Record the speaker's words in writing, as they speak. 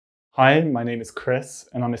Hi, my name is Kris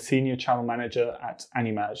and I'm a senior channel manager at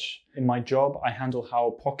Animaj. In my job, I handle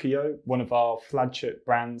how Pocoyo, one of our flagship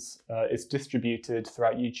brands, is distributed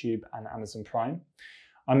throughout YouTube and Amazon Prime.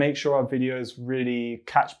 I make sure our videos really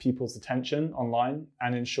catch people's attention online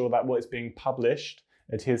and ensure that what is being published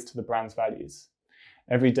adheres to the brand's values.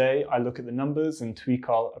 Every day, I look at the numbers and tweak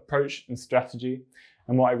our approach and strategy.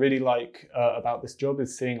 And what I really like about this job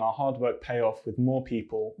is seeing our hard work pay off with more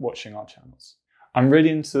people watching our channels. I'm really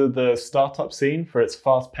into the startup scene for its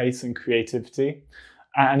fast pace and creativity.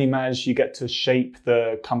 At Animaj, you get to shape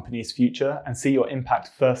the company's future and see your impact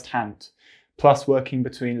firsthand. Plus, working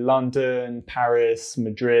between London, Paris,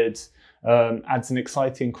 Madrid adds an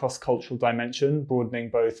exciting cross-cultural dimension, broadening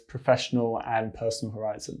both professional and personal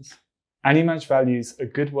horizons. Animaj values a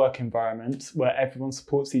good work environment where everyone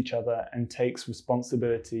supports each other and takes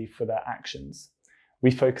responsibility for their actions.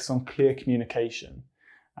 We focus on clear communication.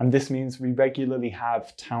 And this means we regularly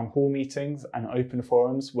have town hall meetings and open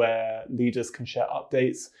forums where leaders can share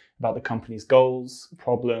updates about the company's goals,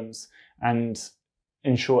 problems, and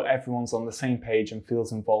ensure everyone's on the same page and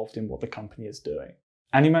feels involved in what the company is doing.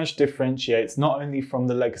 Animaj differentiates not only from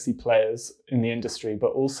the legacy players in the industry,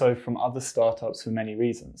 but also from other startups for many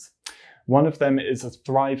reasons. One of them is a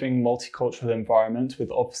thriving multicultural environment with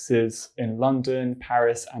offices in London,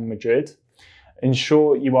 Paris, and Madrid.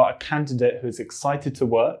 Ensure you are a candidate who is excited to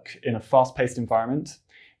work in a fast-paced environment,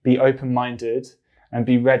 be open-minded, and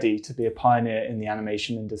be ready to be a pioneer in the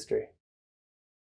animation industry.